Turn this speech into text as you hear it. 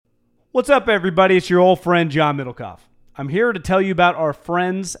What's up, everybody? It's your old friend, John Middlecoff. I'm here to tell you about our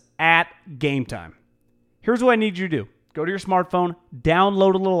friends at Game Time. Here's what I need you to do. Go to your smartphone,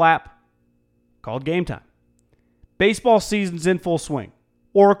 download a little app called Game Time. Baseball season's in full swing.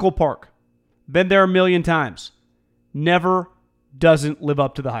 Oracle Park. Been there a million times. Never doesn't live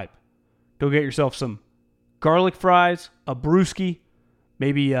up to the hype. Go get yourself some garlic fries, a brewski,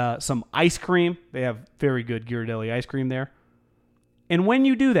 maybe some ice cream. They have very good Ghirardelli ice cream there. And when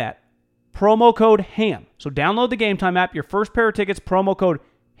you do that, promo code HAM. So download the Game Time app. Your first pair of tickets, promo code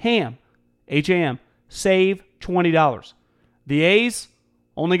HAM, H-A-M, save $20. The A's,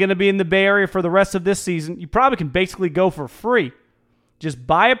 only going to be in the Bay Area for the rest of this season. You probably can basically go for free. Just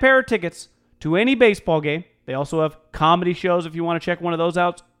buy a pair of tickets to any baseball game. They also have comedy shows if you want to check one of those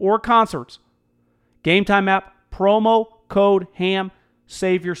out, or concerts. Game Time app, promo code HAM,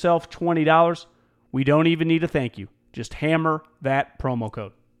 save yourself $20. We don't even need a thank you. Just hammer that promo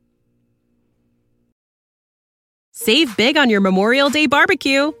code. Save big on your Memorial Day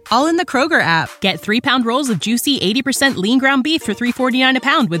barbecue, all in the Kroger app. Get 3-pound rolls of juicy 80% lean ground beef for $3.49 a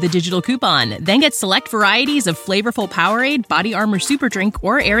pound with a digital coupon. Then get select varieties of flavorful Powerade, Body Armor Super Drink,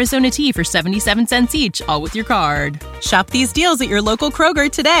 or Arizona tea for 77 cents each, all with your card. Shop these deals at your local Kroger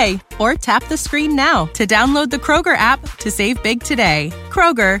today, or tap the screen now to download the Kroger app to save big today.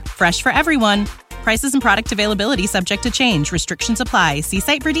 Kroger, fresh for everyone. Prices and product availability subject to change. Restrictions apply. See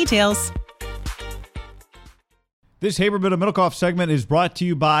site for details. This Haberman and Middlecoff segment is brought to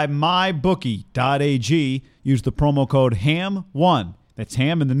you by MyBookie.ag. Use the promo code HAM1, that's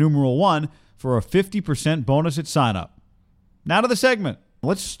HAM in the numeral 1, for a 50% bonus at sign-up. Now to the segment.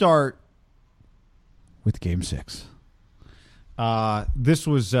 Let's start with Game 6. This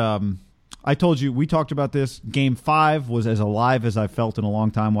was, I told you, we talked about this. Game 5 was as alive as I felt in a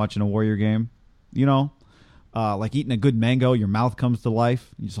long time watching a Warrior game. You know, like eating a good mango, your mouth comes to life.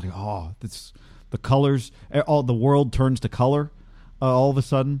 You're just like, oh, this... The colors, all the world turns to color all of a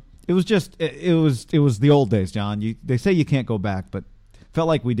sudden. It was just, it was the old days, John. They say you can't go back, but felt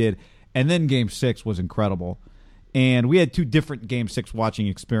like we did. And then Game 6 was incredible. And we had two different Game 6 watching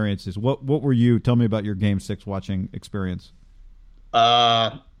experiences. What were you? Tell me about your Game 6 watching experience.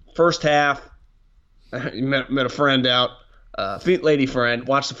 First half, met a friend out, feet lady friend,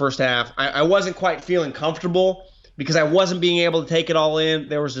 watched the first half. I wasn't quite feeling comfortable because I wasn't being able to take it all in.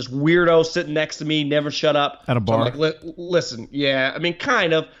 There was this weirdo sitting next to me, never shut up. At a bar? So I'm like, listen, yeah, I mean,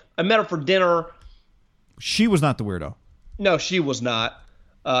 kind of. I met her for dinner. She was not the weirdo. No, she was not.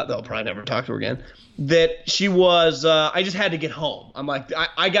 They'll probably never talk to her again. That she was, I just had to get home. I'm like,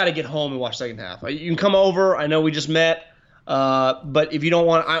 I got to get home and watch the second half. You can come over. I know we just met. But if you don't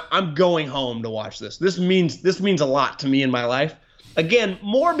want, I'm going home to watch this. This means a lot to me in my life. Again,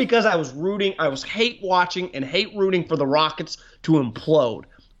 more because I was hate watching and hate rooting for the Rockets to implode.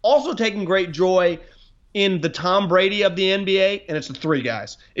 Also taking great joy in the Tom Brady of the NBA, and it's the three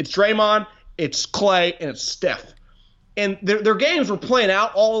guys. It's Draymond, it's Clay, and it's Steph. And their games were playing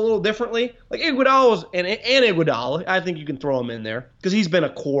out all a little differently. Like Iguodala and Iguodala, I think you can throw him in there because he's been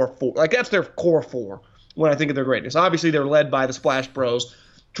a core four. Like that's their core four when I think of their greatness. Obviously, they're led by the Splash Bros.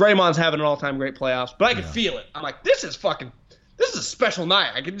 Draymond's having an all-time great playoffs, but I can feel it. I'm like, this is a special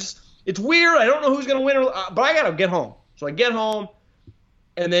night. It's weird. I don't know who's going to win, but I got to get home. So I get home,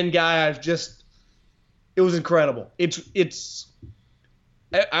 and then, it was incredible. I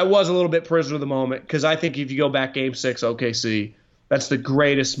was a little bit prisoner of the moment because I think if you go back Game 6 OKC, that's the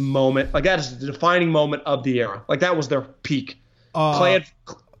greatest moment. Like, that is the defining moment of the era. Like, that was their peak. I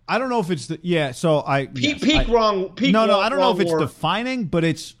don't know if it's the – yeah, so I – Peak wrong. No, I don't know if it's defining, but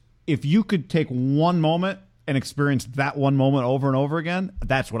it's – if you could take one moment – and experience that one moment over and over again,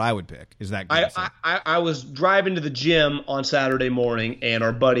 that's what I would pick. Is that Game 6. I was driving to the gym on Saturday morning, and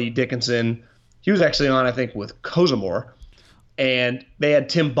our buddy Dickinson, he was actually on, I think, with Kozamore, and they had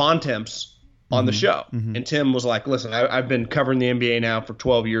Tim Bontemps on the show. Mm-hmm. And Tim was like, listen, I've been covering the NBA now for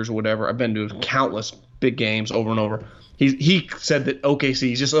 12 years or whatever. I've been to countless big games over and over. He said that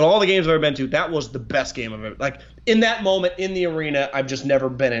OKC, just in all the games I've ever been to, that was the best game I've ever. Like, in that moment in the arena, I've just never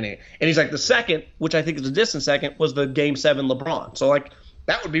been in it. And he's like, the second, which I think is a distant second, was the Game 7 LeBron. So, like,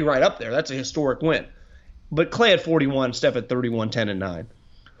 that would be right up there. That's a historic win. But Clay had 41, Steph had 31, 10, and 9.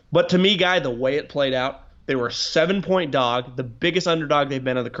 But to me, Guy, the way it played out, they were a 7-point dog, the biggest underdog they've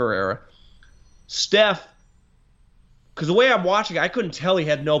been in the career era. Steph, because the way I'm watching, I couldn't tell he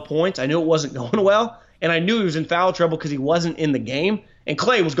had no points. I knew it wasn't going well. And I knew he was in foul trouble because he wasn't in the game. And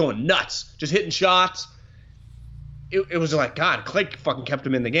Clay was going nuts, just hitting shots. It was like, God, Clay fucking kept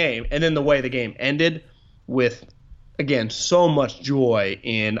him in the game. And then the way the game ended with, again, so much joy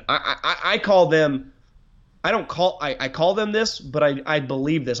in – I call them I call them this, but I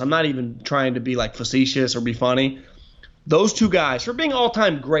believe this. I'm not even trying to be like facetious or be funny. Those two guys, for being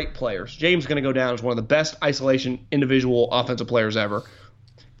all-time great players, James is going to go down as one of the best isolation individual offensive players ever.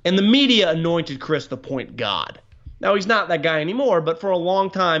 And the media anointed Chris the point god. Now, he's not that guy anymore, but for a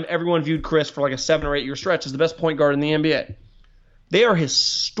long time, everyone viewed Chris for like a 7 or 8 year stretch as the best point guard in the NBA. They are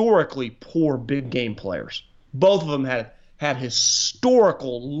historically poor big game players. Both of them had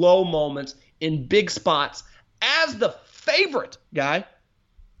historical low moments in big spots as the favorite guy.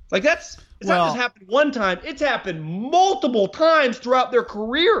 Like it's not just happened one time. It's happened multiple times throughout their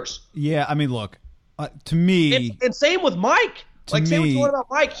careers. Yeah, I mean, look, to me... And same with Mike. Like, say what you want about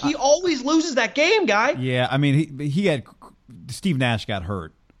Mike. He always loses that game, guy. Yeah, I mean, he had... Steve Nash got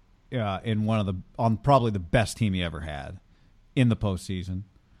hurt in on probably the best team he ever had in the postseason.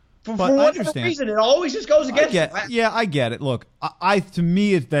 For whatever reason, it always just goes against him. Yeah, I get it. Look, to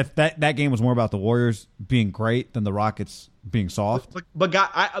me, that game was more about the Warriors being great than the Rockets being soft. But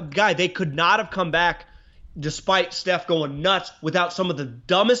guy, they could not have come back despite Steph going nuts without some of the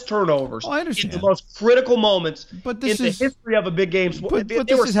dumbest turnovers I understand. in the most critical moments in the history of a big game. But this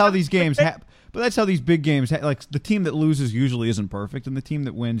is how these games happen. But that's how these big games like the team that loses usually isn't perfect, and the team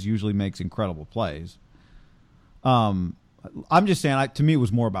that wins usually makes incredible plays. I'm just saying, to me, it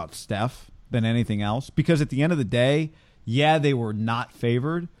was more about Steph than anything else. Because at the end of the day, yeah, they were not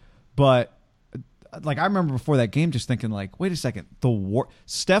favored. But, like, I remember before that game just thinking, like, wait a second.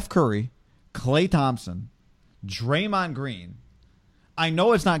 Steph Curry, Klay Thompson, Draymond Green. I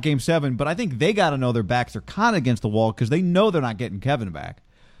know it's not Game 7, but I think they got to know their backs are kind of against the wall because they know they're not getting Kevin back.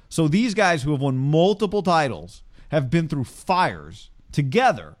 So these guys who have won multiple titles have been through fires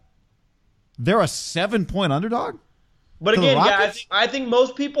together. They're a 7-point underdog? But again, yeah, I think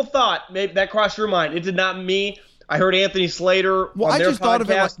most people thought, maybe that crossed your mind. It did not me. I heard Anthony Slater on their podcast. Thought of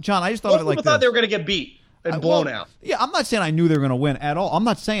it like, John, I just thought of it like this. People thought they were going to get beat and blown out. Yeah, I'm not saying I knew they were going to win at all. I'm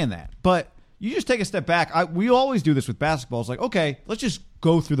not saying that. But you just take a step back. We always do this with basketball. It's like, okay, let's just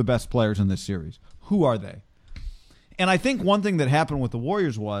go through the best players in this series. Who are they? And I think one thing that happened with the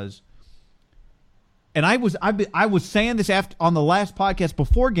Warriors was, and I was saying this on the last podcast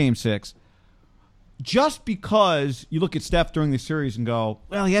before Game 6, just because you look at Steph during the series and go,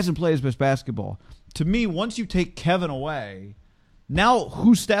 well, he hasn't played his best basketball. To me, once you take Kevin away, now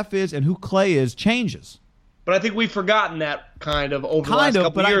who Steph is and who Klay is changes. But I think we've forgotten that kind of over the last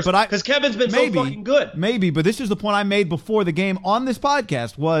couple of years because Kevin's been so fucking good. Maybe, but this is the point I made before the game on this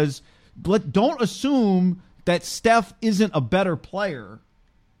podcast was don't assume that Steph isn't a better player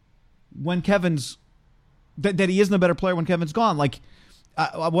when Kevin's that he isn't a better player when Kevin's gone. Like,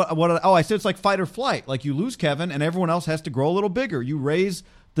 I said it's like fight or flight. Like you lose Kevin and everyone else has to grow a little bigger. You raise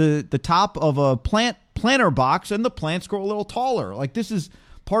the top of a planter box and the plants grow a little taller. Like this is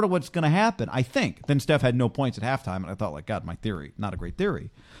part of what's going to happen, I think. Then Steph had no points at halftime, and I thought, like, God, my theory, not a great theory.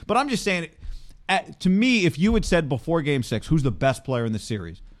 But I'm just saying, to me, if you had said before Game 6, who's the best player in the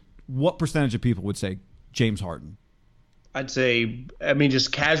series, what percentage of people would say James Harden? I'd say,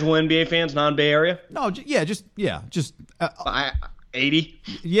 just casual NBA fans, non-Bay Area? No, just 80?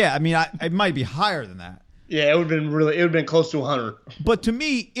 Yeah, it might be higher than that. Yeah, it would have been close to 100. But to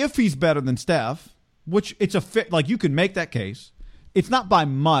me, if he's better than Steph, which it's a fit, like you can make that case, it's not by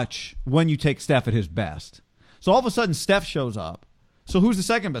much when you take Steph at his best. So all of a sudden, Steph shows up. So who's the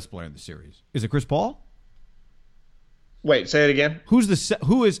second best player in the series? Is it Chris Paul? Wait, say it again.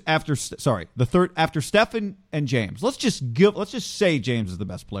 Who is after? Sorry, the third after Steph and James. Let's just say James is the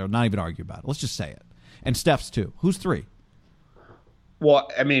best player. Not even argue about it. Let's just say it. And Steph's 2. Who's 3? Well,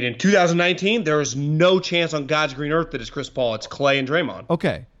 in 2019, there is no chance on God's green earth that it's Chris Paul. It's Klay and Draymond.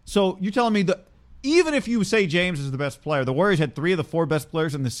 Okay, so you're telling me that even if you say James is the best player, the Warriors had 3 of the 4 best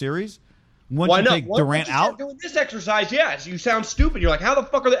players in the series. Once you take Durant out, doing this exercise, yes, you sound stupid. You're like, how the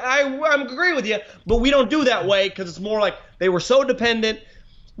fuck are they? I'm agree with you, but we don't do that way because it's more like they were so dependent.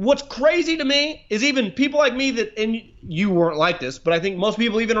 What's crazy to me is even people like me and you weren't like this, but I think most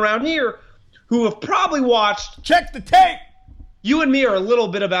people even around here who have probably watched. Check the tape. You and me are a little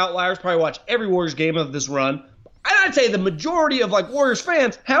bit of outliers. Probably watch every Warriors game of this run. And I'd say the majority of Warriors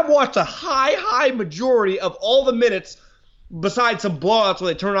fans have watched a high majority of all the minutes, besides some blowouts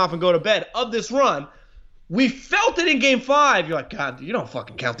where they turn off and go to bed, of this run. We felt it in Game 5. You're like, God, you don't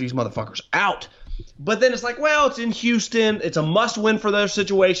fucking count these motherfuckers out. But then it's like, well, it's in Houston. It's a must-win for their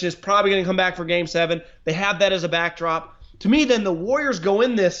situation. It's probably going to come back for Game 7. They have that as a backdrop. To me, then the Warriors go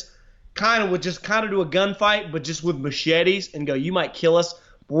in this kind of do a gunfight, but just with machetes and go, you might kill us,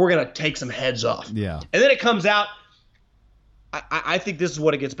 but we're going to take some heads off. Yeah. And then it comes out. I think this is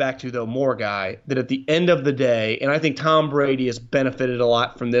what it gets back to, though, more, Guy, that at the end of the day, and I think Tom Brady has benefited a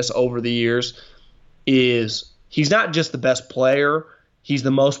lot from this over the years, is he's not just the best player, he's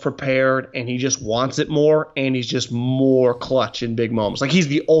the most prepared, and he just wants it more, and he's just more clutch in big moments. Like, he's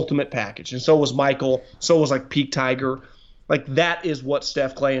the ultimate package. And so was Michael. So was, like, peak Tiger. Like, that is what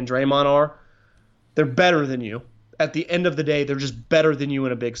Steph, Clay, and Draymond are. They're better than you. At the end of the day, they're just better than you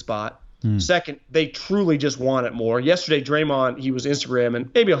in a big spot. Second, they truly just want it more. Yesterday, Draymond, he was Instagram,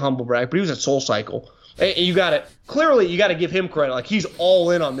 and maybe a humble brag, but he was at SoulCycle. And you got to give him credit. Like, he's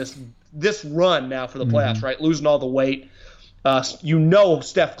all in on this run now for the playoffs, right? Losing all the weight.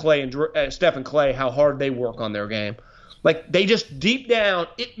 Steph and Clay, how hard they work on their game. Like, they just deep down,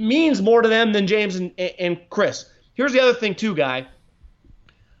 it means more to them than James and Chris. Here's the other thing too, Guy.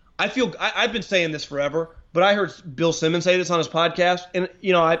 I've been saying this forever, but I heard Bill Simmons say this on his podcast, and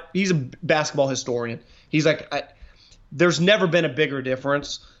he's a basketball historian. He's like, there's never been a bigger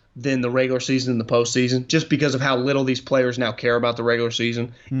difference than the regular season and the postseason, just because of how little these players now care about the regular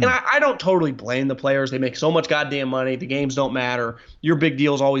season. And I don't totally blame the players. They make so much goddamn money. The games don't matter. Your big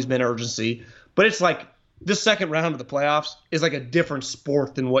deal's always been urgency. But it's like this second round of the playoffs is like a different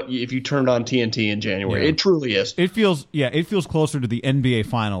sport than if you turned on TNT in January. Yeah. It truly is. It feels closer to the NBA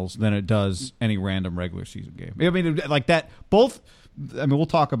Finals than it does any random regular season game. I mean, like that. We'll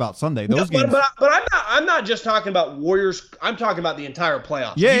talk about Sunday. Those games. But I'm not just talking about Warriors. I'm talking about the entire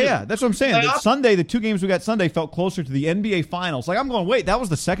playoffs. Yeah. That's what I'm saying. Sunday, the 2 games we got Sunday felt closer to the NBA Finals. Like, I'm going, wait, that was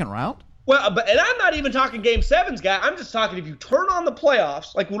the second round? Well, and I'm not even talking Game 7s, Guy. I'm just talking if you turn on the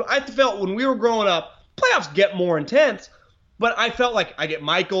playoffs. Like, I felt when we were growing up, playoffs get more intense. But I felt like I get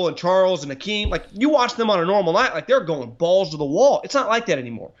Michael and Charles and Hakeem. Like, you watch them on a normal night, like they're going balls to the wall. It's not like that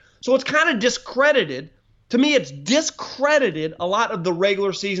anymore. So it's kind of discredited. To me, it's discredited a lot of the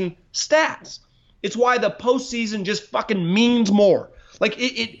regular season stats. It's why the postseason just fucking means more. Like,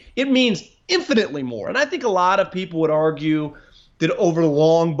 it means infinitely more. And I think a lot of people would argue that over the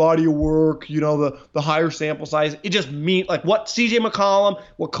long body of work, the higher sample size, it just means, like, what CJ McCollum,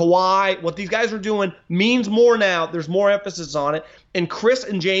 what Kawhi, what these guys are doing means more now. There's more emphasis on it. And Chris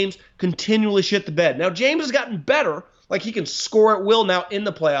and James continually shit the bed. Now, James has gotten better. Like, he can score at will now in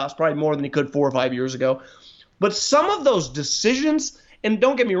the playoffs, probably more than he could 4 or 5 years ago. But some of those decisions, and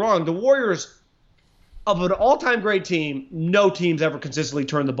don't get me wrong, the Warriors, of an all-time great team, no team's ever consistently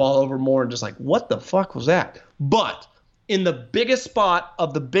turned the ball over more and just like, what the fuck was that? But in the biggest spot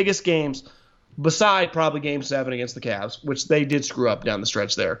of the biggest games, beside probably Game 7 against the Cavs, which they did screw up down the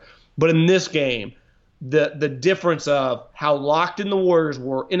stretch there, but in this game, the difference of how locked in the Warriors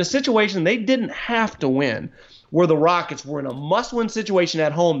were in a situation they didn't have to win, where the Rockets were in a must-win situation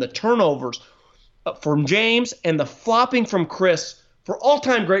at home, the turnovers from James and the flopping from Chris for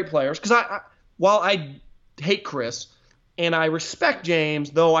all-time great players. Because while I hate Chris and I respect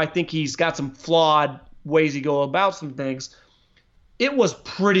James, though I think he's got some flawed ways he go about some things, it was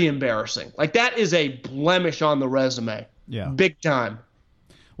pretty embarrassing. Like, that is a blemish on the resume. Yeah. Big time.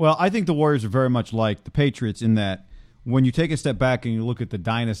 Well, I think the Warriors are very much like the Patriots in that when you take a step back and you look at the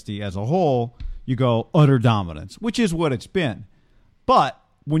dynasty as a whole, you go utter dominance, which is what it's been. But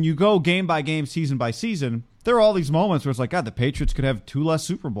when you go game by game, season by season, there are all these moments where it's like, God, the Patriots could have 2 less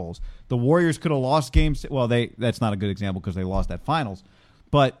Super Bowls. The Warriors could have lost games. Well, that's not a good example because they lost at finals.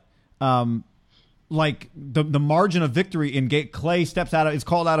 But like the margin of victory in Clay is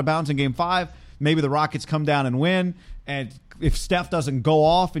called out of bounds in Game 5. Maybe the Rockets come down and win. And if Steph doesn't go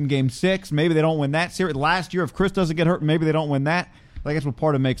off in Game 6, maybe they don't win that series. Last year, if Chris doesn't get hurt, maybe they don't win that. Like, that's what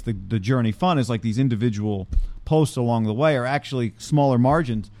part of makes the journey fun, is like these individual posts along the way are actually smaller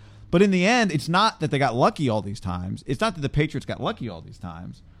margins. But in the end, it's not that they got lucky all these times. It's not that the Patriots got lucky all these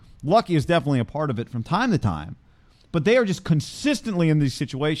times. Lucky is definitely a part of it from time to time. But they are just consistently in these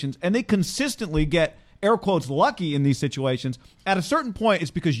situations, and they consistently get, air quotes, lucky in these situations. At a certain point,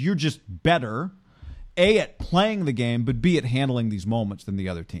 it's because you're just better, A, at playing the game, but B, at handling these moments than the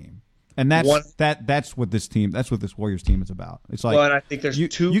other team. And that's what this Warriors team is about. It's like, well, and I think there's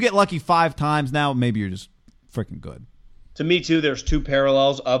you get lucky 5 times now, maybe you're just freaking good. To me, too, there's 2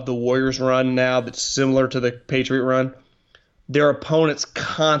 parallels of the Warriors run now that's similar to the Patriot run. Their opponents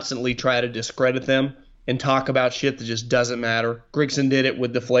constantly try to discredit them and talk about shit that just doesn't matter. Grigson did it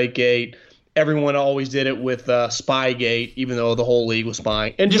with Deflategate. Everyone always did it with Spygate, even though the whole league was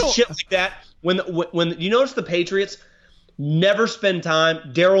spying. And just shit like that. When you notice the Patriots never spend time.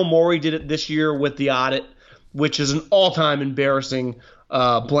 Daryl Morey did it this year with the audit, which is an all-time embarrassing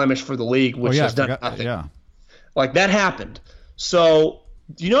blemish for the league, which has done nothing. Yeah. Like, that happened. So,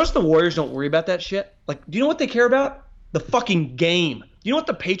 do you notice the Warriors don't worry about that shit? Like, do you know what they care about? The fucking game. You know what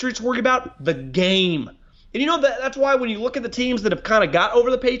the Patriots worry about? The game. And you know that's why when you look at the teams that have kind of got over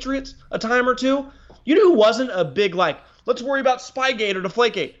the Patriots a time or two, you know who wasn't a big, like, Let's worry about Spygate or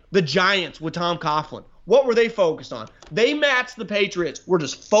Deflategate. The Giants with Tom Coughlin. What were they focused on? They matched the Patriots. We're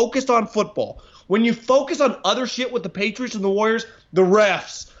just focused on football. When you focus on other shit with the Patriots and the Warriors, the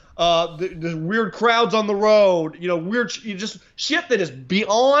refs, the weird crowds on the road, just shit that is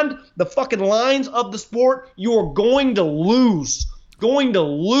beyond the fucking lines of the sport, you're going to lose. Going to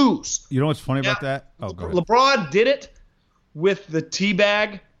lose. You know what's funny about that? Oh, go ahead. LeBron did it with the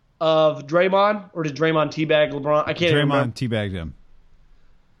teabag of Draymond, or did Draymond teabag LeBron? I can't remember. Draymond teabagged him.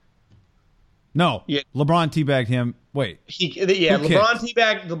 No, yeah. LeBron teabagged him. Wait. LeBron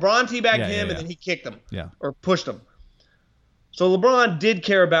teabagged him, and then he kicked him. Yeah. Or pushed him. So LeBron did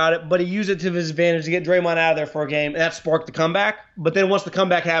care about it, but he used it to his advantage to get Draymond out of there for a game, and that sparked the comeback. But then once the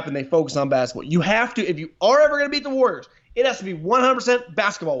comeback happened, they focused on basketball. You have to, if you are ever going to beat the Warriors, it has to be 100%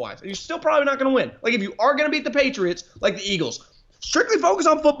 basketball-wise. And you're still probably not going to win. Like, if you are going to beat the Patriots, like the Eagles, strictly focus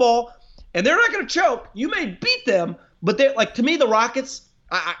on football, and they're not going to choke. You may beat them, but they're, like, to me, the Rockets,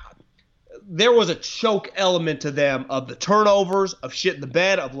 there was a choke element to them of the turnovers, of shit in the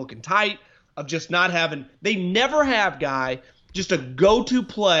bed, of looking tight, of just not having – they never have, guy, just a go-to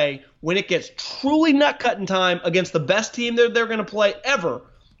play when it gets truly nut-cutting time against the best team they're going to play ever,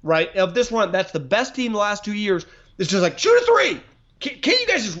 right? Of this one, that's the best team the last 2 years. It's just like, shoot a three. Can you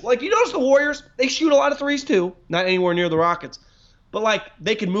guys just – like, you notice the Warriors? They shoot a lot of threes too, not anywhere near the Rockets. But, like,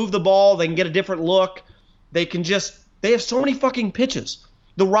 they can move the ball. They can get a different look. They can just – they have so many fucking pitches.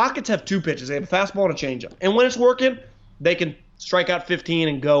 The Rockets have 2 pitches. They have a fastball and a changeup. And when it's working, they can strike out 15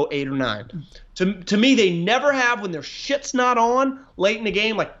 and go 8 or 9. To me, they never have when their shit's not on late in the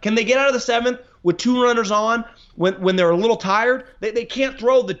game. Like, can they get out of the 7th with 2 runners on when they're a little tired? They can't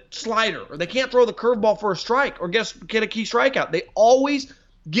throw the slider, or they can't throw the curveball for a strike or get a key strikeout. They always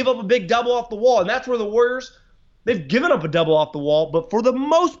give up a big double off the wall, and that's where the Warriors, they've given up a double off the wall. But for the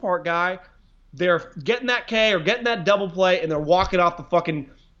most part, guy, they're getting that K or getting that double play, and they're walking off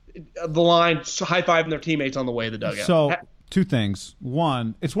the line, high-fiving their teammates on the way to the dugout. So, 2 things.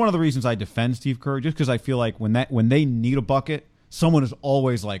 One, it's one of the reasons I defend Steve Kerr, just because I feel like when they need a bucket, someone is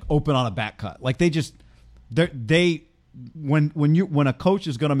always like open on a back cut. Like when a coach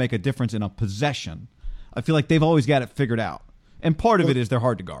is going to make a difference in a possession, I feel like they've always got it figured out. And part of it is they're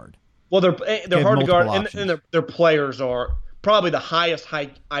hard to guard. Well, they're hard to guard, and their players are probably the highest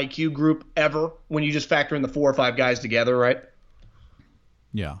high IQ group ever when you just factor in the 4 or 5 guys together, right?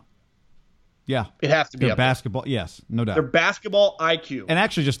 Yeah. It has to be their basketball. Yes, no doubt. Their basketball IQ, and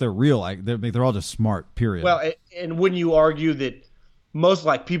actually just their real. They're all just smart. Period. Well, and wouldn't you argue that most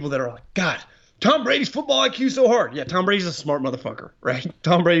people that are like, God, Tom Brady's football IQ is so hard? Yeah, Tom Brady's a smart motherfucker, right?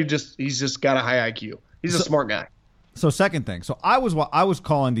 Tom Brady he's just got a high IQ. He's a smart guy. So second thing, I was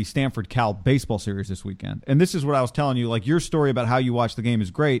calling the Stanford Cal baseball series this weekend, and this is what I was telling you. Like, your story about how you watch the game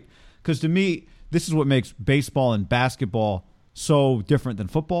is great, because to me, this is what makes baseball and basketball so different than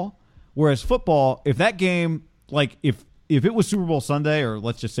football. Whereas football, if that game, like if it was Super Bowl Sunday, or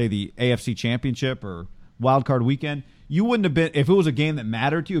let's just say the AFC Championship or Wild Card Weekend, you wouldn't have been, if it was a game that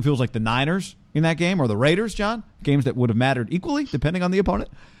mattered to you, if it was like the Niners in that game or the Raiders, John, games that would have mattered equally depending on the opponent.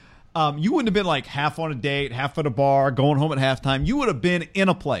 You wouldn't have been like half on a date, half at a bar, going home at halftime. You would have been in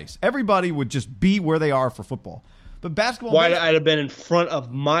a place. Everybody would just be where they are for football. But basketball... I'd have been in front of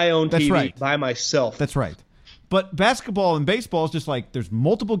my own TV by myself. That's right. But basketball and baseball is just like there's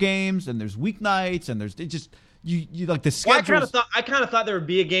multiple games and there's weeknights and there's you like the schedule. Well, I kind of thought there would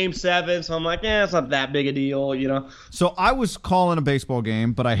be a game 7, so I'm like, it's not that big a deal, you know. So I was calling a baseball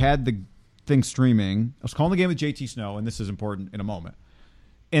game, but I had the thing streaming. I was calling the game with JT Snow, and this is important in a moment.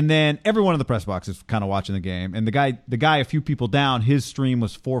 And then everyone in the press box is kind of watching the game, and the guy a few people down, his stream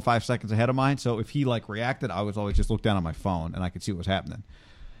was 4 or 5 seconds ahead of mine. So if he like reacted, I was always just look down on my phone and I could see what was happening.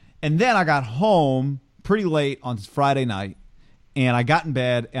 And then I got home pretty late on Friday night, and I got in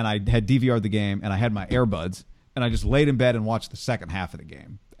bed and I had DVR'd the game, and I had my earbuds, and I just laid in bed and watched the second half of the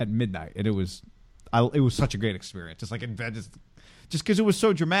game at midnight, and it was such a great experience, just like in bed, just because it was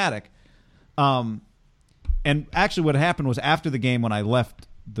so dramatic. And actually, what happened was after the game, when I left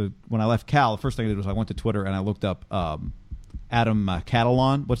Cal, the first thing I did was I went to Twitter and I looked up Adam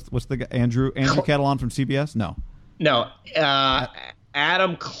Catalon. What's the guy? Andrew Catalon from CBS? No.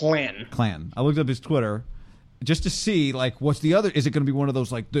 Adam Clanton. I looked up his Twitter just to see, like, what's the other? Is it going to be one of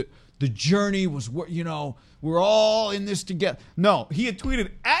those, like, the journey was, we're all in this together? No, he had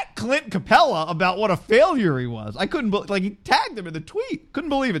tweeted at Clint Capella about what a failure he was. I couldn't believe, like, he tagged him in the tweet. Couldn't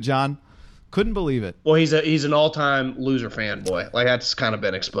believe it, John. Couldn't believe it. Well, he's an all-time loser fanboy. Like, that's kind of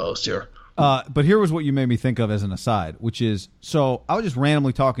been exposed here. But here was what you made me think of as an aside, which is, so I was just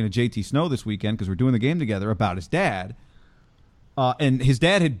randomly talking to JT Snow this weekend because we're doing the game together about his dad. And his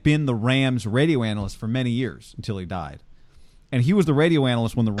dad had been the Rams radio analyst for many years until he died. and he was the radio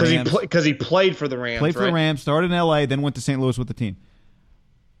analyst when the Rams because he played for the Rams. Played for the Rams, started in L.A., then went to St. Louis with the team.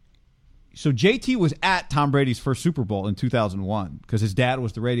 So JT was at Tom Brady's first Super Bowl in 2001 because his dad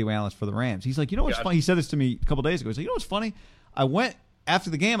was the radio analyst for the Rams. He's like, you know what's funny? He said this to me a couple days ago. He's like, you know what's funny? I went after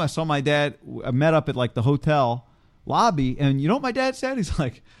the game. I saw my dad. I met up at like the hotel lobby, and you know what my dad said? He's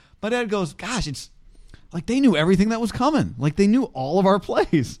like, my dad goes, gosh, it's like they knew everything that was coming. Like they knew all of our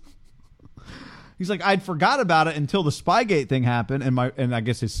plays. He's like, I'd forgot about it until the Spygate thing happened, and I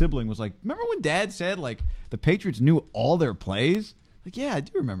guess his sibling was like, remember when Dad said like the Patriots knew all their plays? Like, yeah, I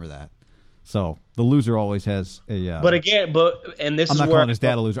do remember that. So the loser always has a. But again, and this I'm is not where calling his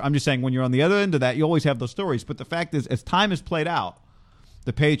dad a loser. I'm just saying when you're on the other end of that, you always have those stories. But the fact is, as time has played out,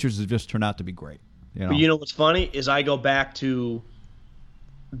 the Patriots have just turned out to be great. But you know what's funny is I go back to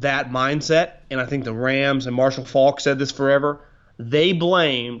that mindset, and I think the Rams and Marshall Faulk said this forever. They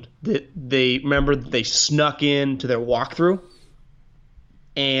blamed that they snuck into their walkthrough,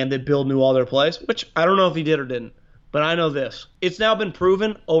 and that Bill knew all their plays, which I don't know if he did or didn't. But I know this. It's now been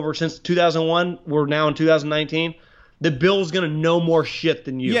proven since 2001, we're now in 2019, that Bill's going to know more shit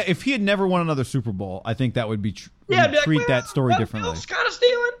than you. Yeah, if he had never won another Super Bowl, I think that would be treat that story differently. Bill's kind of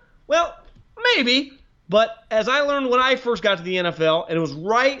stealing. Well, maybe. But as I learned when I first got to the NFL, and it was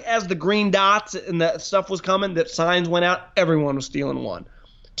right as the green dots and that stuff was coming, that signs went out, everyone was stealing one.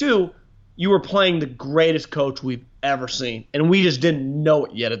 2, you were playing the greatest coach we've ever seen, and we just didn't know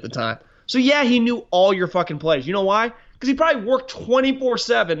it yet at the time. So, yeah, he knew all your fucking plays. You know why? Because he probably worked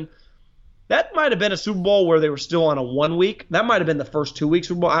 24/7. That might have been a Super Bowl where they were still on a 1 week. That might have been the first 2 weeks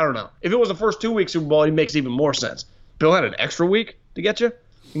Super Bowl. I don't know. If it was the first 2 weeks Super Bowl, it makes even more sense. Bill had an extra week to get you?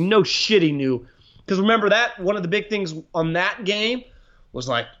 No shit he knew. Because remember that one of the big things on that game was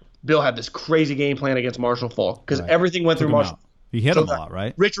like Bill had this crazy game plan against Marshall Faulk because everything went through Marshall. He hit him a lot,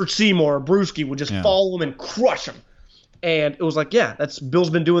 right? Richard Seymour, Brewski would just follow him and crush him. And it was like, yeah,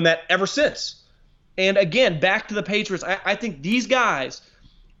 Bill's been doing that ever since. And again, back to the Patriots, I think these guys,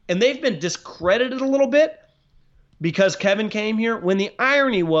 and they've been discredited a little bit because Kevin came here, when the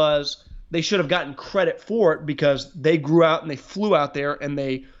irony was they should have gotten credit for it because they grew out and they flew out there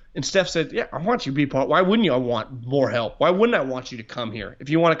and Steph said, yeah, I want you to be part. Why wouldn't you? I want more help. Why wouldn't I want you to come here? If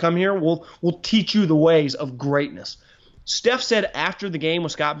you want to come here, we'll teach you the ways of greatness. Steph said after the game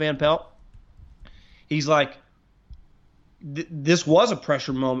with Scott Van Pelt, he's like, this was a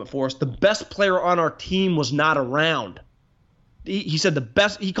pressure moment for us. The best player on our team was not around. He said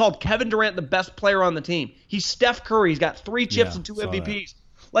he called Kevin Durant the best player on the team. He's Steph Curry. He's got 3 chips and 2 MVPs.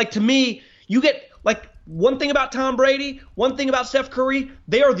 Like, to me, you get, like, one thing about Tom Brady, one thing about Steph Curry,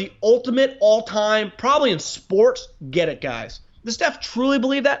 they are the ultimate all-time, probably in sports, get it, guys. Does Steph truly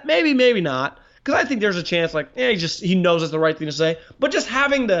believe that? Maybe, maybe not. Because I think there's a chance, like, he knows it's the right thing to say. But just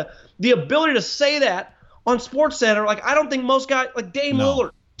having the ability to say that on SportsCenter, like, I don't think most guys, like Dame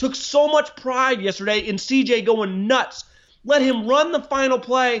Lillard, took so much pride yesterday in CJ going nuts. Let him run the final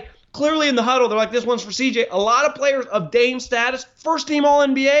play. Clearly in the huddle, they're like, this one's for CJ. A lot of players of Dame status, first team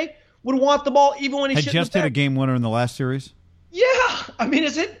All-NBA, would want the ball even when he shouldn't. Had just hit a game winner in the last series? Yeah. I mean,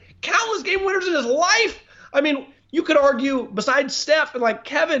 it's hit countless game winners in his life. I mean, you could argue, besides Steph and like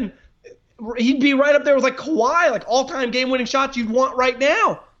Kevin, he'd be right up there with like Kawhi, like all-time game-winning shots you'd want right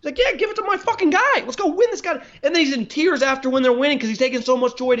now. He's like, yeah, give it to my fucking guy. Let's go win this guy. And then he's in tears after when they're winning because he's taking so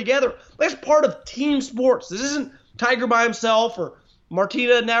much joy together. That's part of team sports. This isn't Tiger by himself or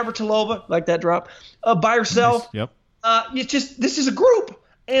Martina Navratilova, like that drop, by herself. Nice. Yep. It's just, this is a group.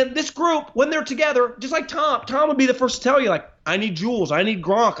 And this group, when they're together, just like Tom would be the first to tell you, like, I need Jules, I need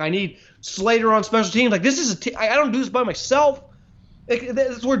Gronk, I need Slater on special teams. Like, this is I don't do this by myself.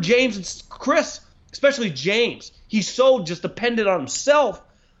 That's where James and Chris, especially James, he's so just dependent on himself.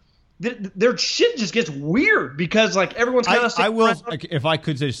 Their shit just gets weird because, like, everyone's kind of. I will, if I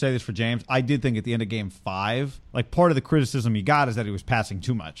could just say this for James, I did think at the end of Game 5, like, part of the criticism he got is that he was passing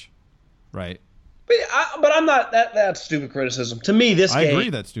too much, right? But I'm not that's stupid criticism. To me, this game, I agree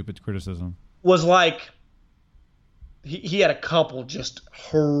that's stupid criticism. Was like he had a couple just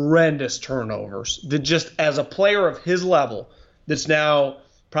horrendous turnovers that just as a player of his level that's now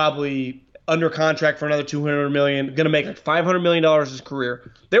probably under contract for another $200 million, going to make like $500 million his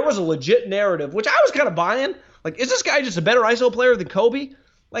career. There was a legit narrative, which I was kind of buying. Like, is this guy just a better ISO player than Kobe?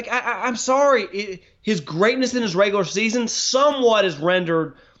 Like, I'm sorry. His greatness in his regular season somewhat is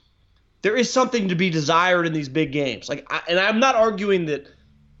rendered. There is something to be desired in these big games. Like, and I'm not arguing that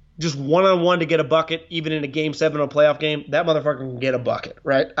just one-on-one to get a bucket, even in a Game 7 or a playoff game, that motherfucker can get a bucket,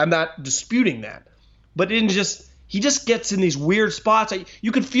 right? I'm not disputing that. But he just gets in these weird spots.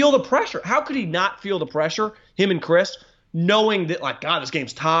 You could feel the pressure. How could he not feel the pressure, him and Chris, knowing that, like, God, this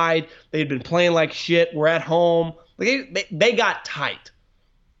game's tied. They had been playing like shit. We're at home. Like they got tight.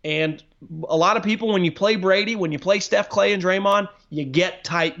 And a lot of people, when you play Brady, when you play Steph, Clay, and Draymond, you get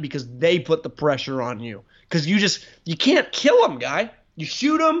tight because they put the pressure on you. Because you can't kill them, guy. You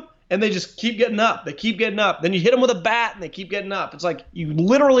shoot them, and they just keep getting up. They keep getting up. Then you hit them with a bat, and they keep getting up. It's like you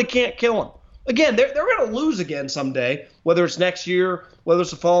literally can't kill them. Again, they're going to lose again someday, whether it's next year, whether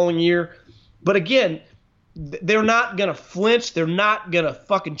it's the following year. But again, they're not going to flinch. They're not going to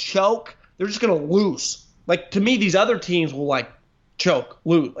fucking choke. They're just going to lose. Like, to me, these other teams will, like, choke,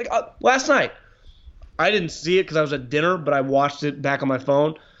 lose. Like, last night, I didn't see it because I was at dinner, but I watched it back on my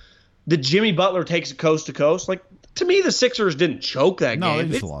phone. The Jimmy Butler takes it coast to coast. Like, to me, the Sixers didn't choke that game. No, they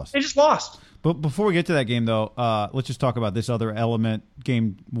just lost. They just lost. But before we get to that game, though, let's just talk about this other element.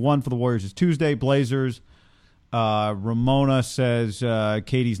 Game 1 for the Warriors is Tuesday. Blazers. Ramona says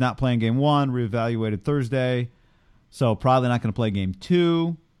Katie's not playing game 1, reevaluated Thursday. So probably not going to play game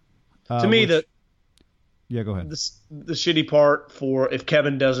 2. To me, yeah, go ahead. The shitty part for if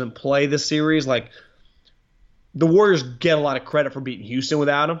Kevin doesn't play this series, like, the Warriors get a lot of credit for beating Houston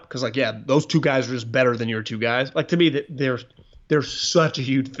without him. Because, like, yeah, those two guys are just better than your two guys. Like, to me, they're such a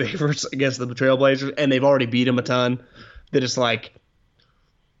huge favorites against the Trailblazers, and they've already beat them a ton, that it's like,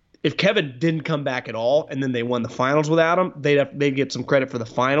 if Kevin didn't come back at all and then they won the finals without him, they'd get some credit for the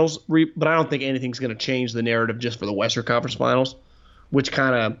finals. But I don't think anything's going to change the narrative just for the Western Conference Finals, which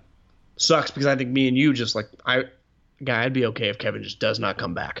kind of sucks because I think me and you just like, I'd be okay if Kevin just does not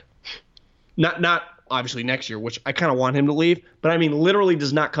come back. Not obviously next year, which I kind of want him to leave, but I mean literally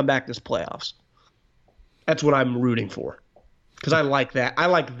does not come back this playoffs. That's what I'm rooting for. Because I like that.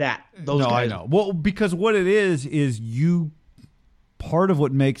 Those guys. I know. Well, because what it is part of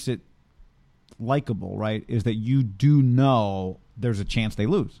what makes it likable, right, is that you do know there's a chance they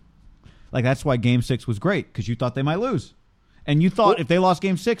lose. Like, that's why Game 6 was great, because you thought they might lose. And you thought if they lost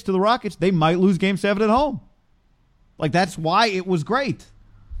Game 6 to the Rockets, they might lose Game 7 at home. Like, that's why it was great.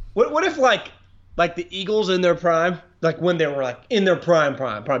 What if, like the Eagles in their prime, like when they were, like, in their prime,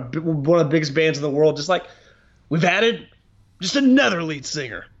 probably one of the biggest bands in the world, just like, we've added just another lead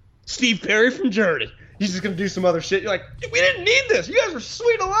singer, Steve Perry from Journey. He's just going to do some other shit. You're like, we didn't need this. You guys were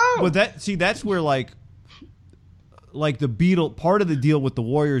sweet alone. But that's where, like the Beatles, part of the deal with the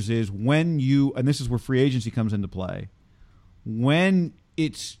Warriors is when you, and this is where free agency comes into play, when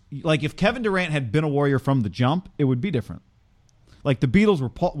it's, like, if Kevin Durant had been a Warrior from the jump, it would be different. Like, the Beatles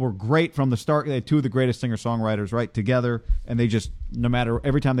were great from the start. They had two of the greatest singer-songwriters, right, together, and they just, no matter,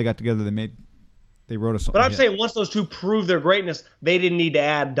 every time they got together, they wrote a song. But I'm saying once those two proved their greatness, they didn't need to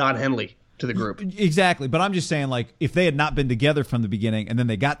add Don Henley to the group. Exactly. But I'm just saying, like, if they had not been together from the beginning and then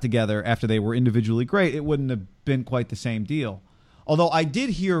they got together after they were individually great, it wouldn't have been quite the same deal. Although I did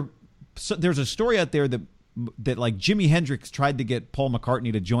hear, there's a story out there that like Jimi Hendrix tried to get Paul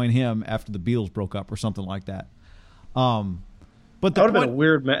McCartney to join him after the Beatles broke up or something like that. But that would have been a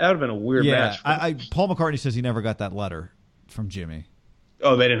weird match. Paul McCartney says he never got that letter from Jimmy.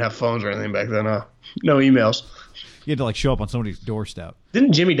 Oh, they didn't have phones or anything back then, huh? No emails. You had to, like, show up on somebody's doorstep.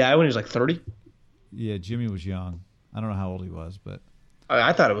 Didn't Jimmy die when he was like 30? Yeah, Jimmy was young. I don't know how old he was, but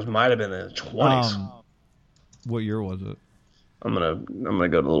I thought it might have been in the 20s. What year was it? I'm gonna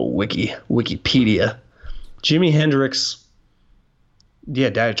go to a little Wikipedia. Jimi Hendrix,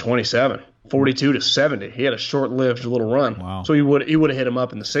 died at 27, 42 to 70. He had a short-lived little run. Wow. So he would have hit him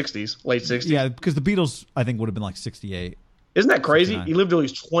up in the 60s, late 60s. Yeah, because the Beatles, I think, would have been like 68. Isn't that crazy? 69. He lived till he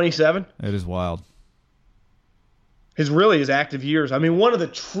was 27. It is wild. His active years. I mean, one of the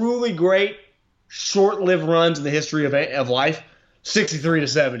truly great short-lived runs in the history of life, 63 to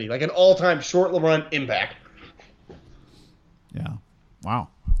 70, like an all-time short-lived run impact. Yeah. Wow.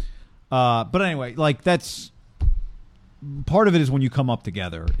 But anyway, like, that's part of it is when you come up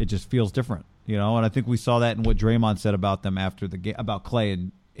together, it just feels different, you know. And I think we saw that in what Draymond said about them after the game, about Clay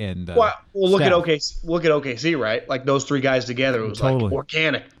and well, look Steph. at OKC. Look at OKC, right? Like those three guys together, it was Totally. like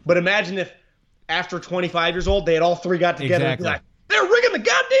organic. But imagine if after 25 years old, they had all three got together. Exactly. And be like, they're rigging the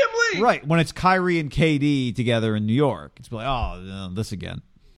goddamn league. Right. When it's Kyrie and KD together in New York, it's like, oh, this again.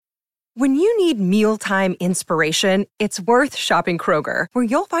 When you need mealtime inspiration, it's worth shopping Kroger, where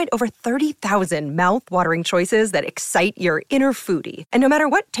you'll find over 30,000 mouth-watering choices that excite your inner foodie. And no matter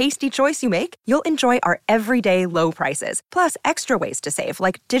what tasty choice you make, you'll enjoy our everyday low prices, plus extra ways to save,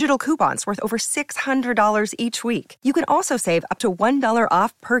 like digital coupons worth over $600 each week. You can also save up to $1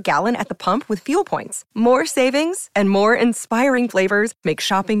 off per gallon at the pump with fuel points. More savings and more inspiring flavors make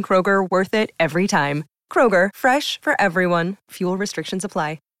shopping Kroger worth it every time. Kroger, fresh for everyone. Fuel restrictions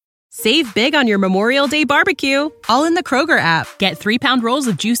apply. Save big on your Memorial Day barbecue, all in the Kroger app. Get 3-pound rolls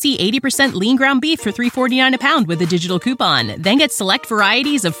of juicy 80% lean ground beef for $3.49 a pound with a digital coupon. Then get select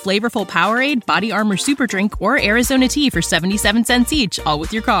varieties of flavorful Powerade, Body Armor Super Drink, or Arizona tea for 77 cents each, all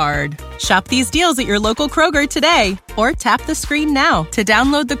with your card. Shop these deals at your local Kroger today, or tap the screen now to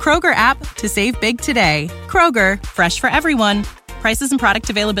download the Kroger app to save big today. Kroger, fresh for everyone. Prices and product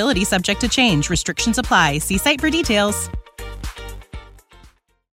availability subject to change. Restrictions apply. See site for details.